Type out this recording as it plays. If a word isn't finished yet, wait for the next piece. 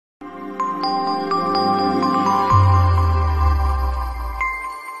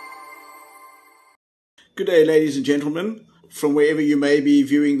day, ladies and gentlemen, from wherever you may be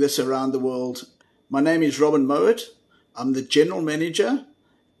viewing this around the world. My name is Robin Mowat. I'm the General Manager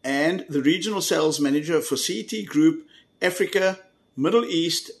and the Regional Sales Manager for CET Group, Africa, Middle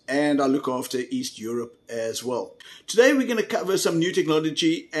East, and I look after East Europe as well. Today we're going to cover some new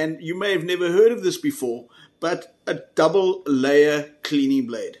technology, and you may have never heard of this before, but a double layer cleaning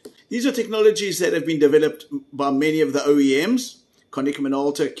blade. These are technologies that have been developed by many of the OEMs, Konica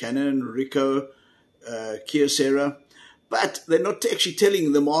Minolta, Canon, Ricoh, Kyocera, but they're not actually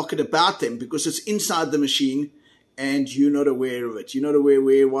telling the market about them because it's inside the machine and you're not aware of it. You're not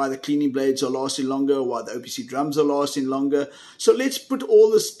aware why the cleaning blades are lasting longer, why the OPC drums are lasting longer. So let's put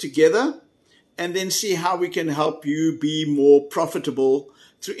all this together and then see how we can help you be more profitable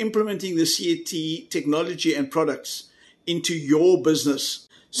through implementing the CET technology and products into your business.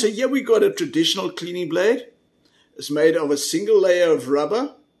 So here we got a traditional cleaning blade. It's made of a single layer of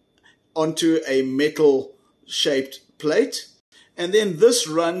rubber onto a metal shaped plate, and then this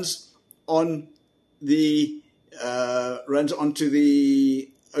runs on the onto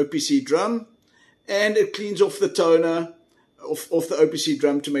the OPC drum, and it cleans off the toner off the OPC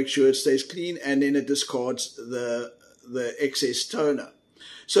drum to make sure it stays clean, and then it discards the excess toner.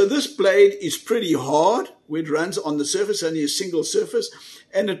 So this blade is pretty hard where it runs on the surface, only a single surface,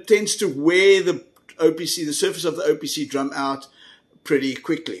 and it tends to wear the surface of the OPC drum out pretty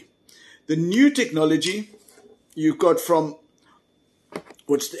quickly. The new technology you've got from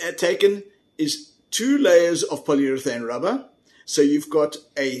what's taken is 2 layers of polyurethane rubber. So you've got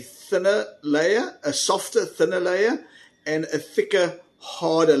a thinner layer, a softer, thinner layer, and a thicker,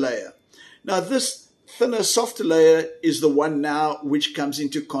 harder layer. Now this thinner, softer layer is the one now which comes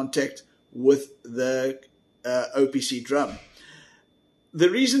into contact with the OPC drum. The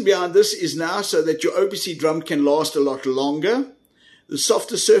reason behind this is now so that your OPC drum can last a lot longer. The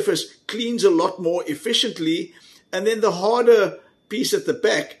softer surface cleans a lot more efficiently, and then the harder piece at the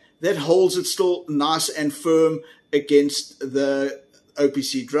back, that holds it still nice and firm against the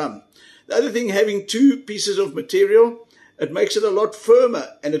OPC drum. The other thing, having 2 pieces of material, it makes it a lot firmer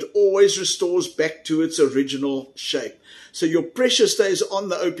and it always restores back to its original shape. So your pressure stays on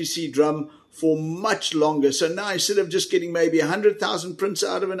the OPC drum for much longer. So now instead of just getting maybe 100,000 prints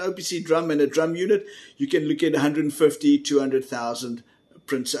out of an OPC drum and a drum unit, you can look at 150, 200,000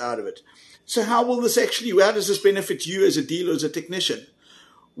 prints out of it. So how does this benefit you as a dealer, as a technician?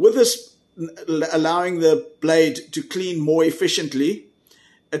 With this allowing the blade to clean more efficiently,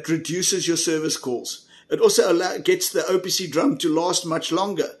 it reduces your service calls. It also gets the OPC drum to last much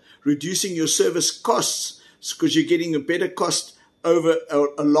longer, reducing your service costs because you're getting a better cost over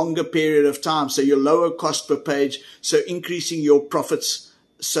a longer period of time. So your lower cost per page, so increasing your profits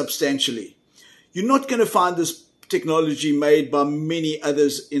substantially. You're not going to find this technology made by many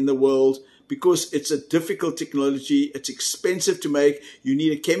others in the world because it's a difficult technology. It's expensive to make. You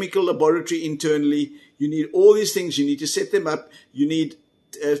need a chemical laboratory internally. You need all these things. You need to set them up. You need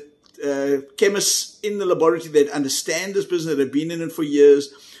chemists in the laboratory that understand this business, that have been in it for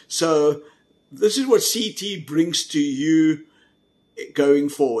years. So this is what CET brings to you going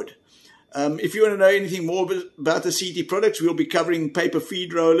forward. If you want to know anything more about the CET products, we'll be covering paper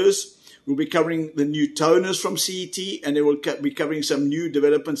feed rollers. We'll be covering the new toners from CET, and then we'll be covering some new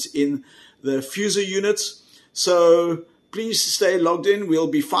developments in the fuser units. So please stay logged in.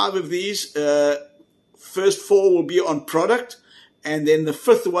 We'll be 5 of these. First 4 will be on product, and then the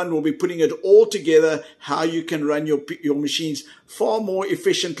 5th one will be putting it all together, how you can run your machines far more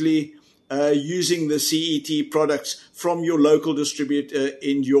efficiently using the CET products from your local distributor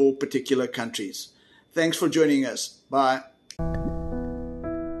in your particular countries. Thanks for joining us. Bye.